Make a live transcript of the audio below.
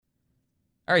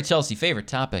All right, Chelsea, favorite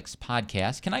topics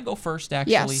podcast. Can I go first,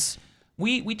 actually? Yes.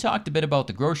 We talked a bit about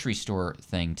the grocery store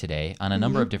thing today on a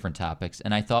number of different topics,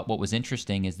 and I thought what was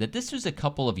interesting is that this was a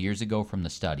couple of years ago from the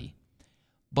study.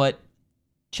 But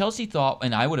Chelsea thought,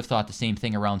 and I would have thought the same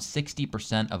thing, around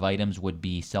 60% of items would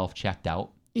be self-checked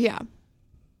out. Yeah.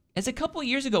 As a couple of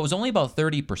years ago, it was only about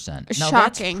 30%. Now,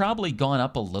 Shocking. that's probably gone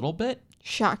up a little bit.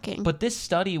 Shocking. But this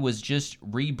study was just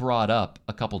re-brought up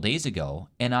a couple days ago,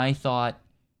 and I thought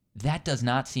that does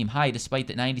not seem high, despite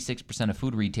that 96% of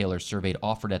food retailers surveyed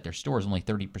offered at their stores. Only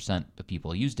 30% of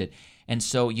people used it. And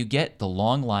so you get the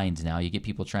long lines now. You get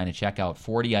people trying to check out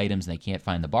 40 items, and they can't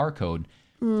find the barcode.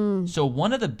 So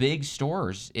one of the big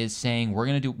stores is saying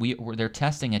they're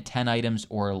testing a 10 items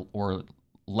or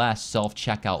less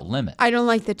self-checkout limit. I don't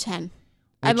like the 10.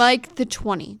 I like the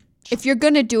 20. If you're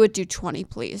going to do it, do 20,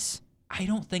 please. I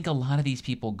don't think a lot of these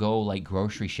people go like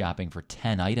grocery shopping for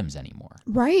 10 items anymore.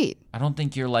 Right. I don't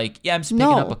think you're like, yeah, I'm just picking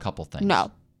up a couple things.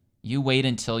 No. You wait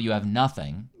until you have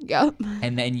nothing. Yep.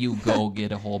 And then you go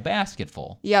get a whole basket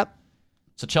full. Yep.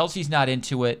 So Chelsea's not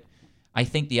into it. I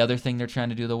think the other thing they're trying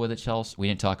to do, though, with it, Chelsea, we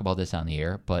didn't talk about this on the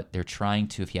air, but they're trying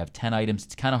to, if you have 10 items,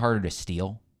 it's kind of harder to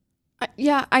steal.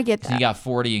 Yeah, I get So that. you got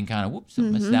 40, you can kind of, whoops,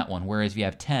 miss that one. Whereas if you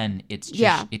have 10, it's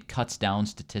just, it cuts down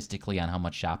statistically on how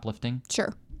much shoplifting.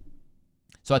 Sure.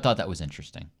 So I thought that was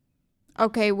interesting.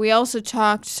 Okay, we also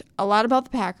talked a lot about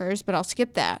the Packers, but I'll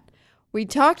skip that. We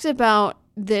talked about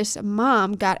this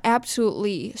mom got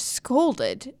absolutely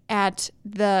scolded at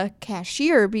the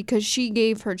cashier because she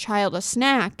gave her child a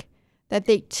snack that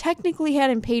they technically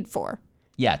hadn't paid for.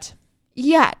 Yet.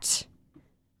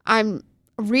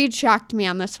 Reed shocked me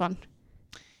on this one.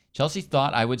 Chelsea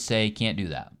thought I would say can't do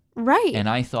that. Right. And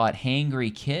I thought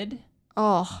hangry kid,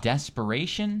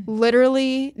 desperation.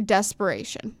 Literally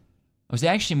desperation. I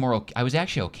was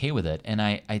actually okay with it, and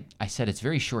I said it's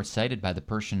very short-sighted by the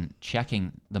person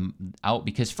checking them out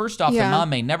because first off, the mom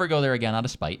may never go there again out of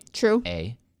spite. True.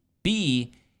 A.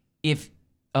 B, if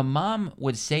a mom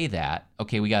would say that,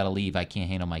 okay, we got to leave, I can't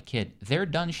handle my kid, they're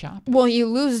done shopping. Well, you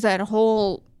lose that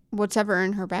whole whatever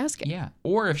in her basket. Yeah.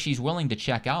 Or if she's willing to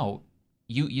check out,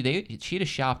 she'd have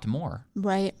shopped more.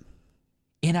 Right.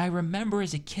 And I remember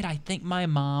as a kid, I think my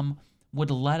mom would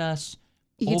let us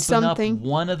open something. up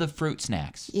one of the fruit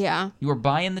snacks. Yeah. You were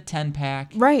buying the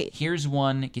 10-pack. Right. Here's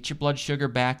one. Get your blood sugar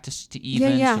back to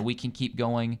even so we can keep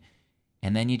going.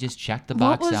 And then you just check the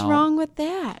box out. What was wrong with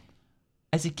that?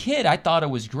 As a kid, I thought it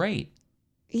was great.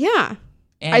 Yeah.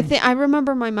 And I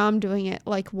remember my mom doing it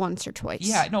like once or twice.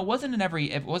 Yeah, no, it wasn't an every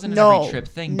trip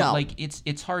thing, No. but like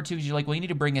it's hard too because you're like, well, you need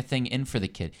to bring a thing in for the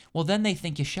kid. Well, then they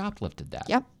think you shoplifted that.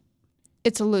 Yep.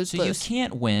 It's a lose-lose. So you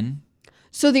can't win.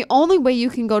 So the only way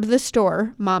you can go to the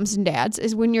store, moms and dads,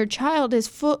 is when your child is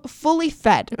fully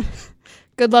fed.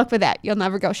 Good luck with that. You'll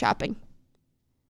never go shopping.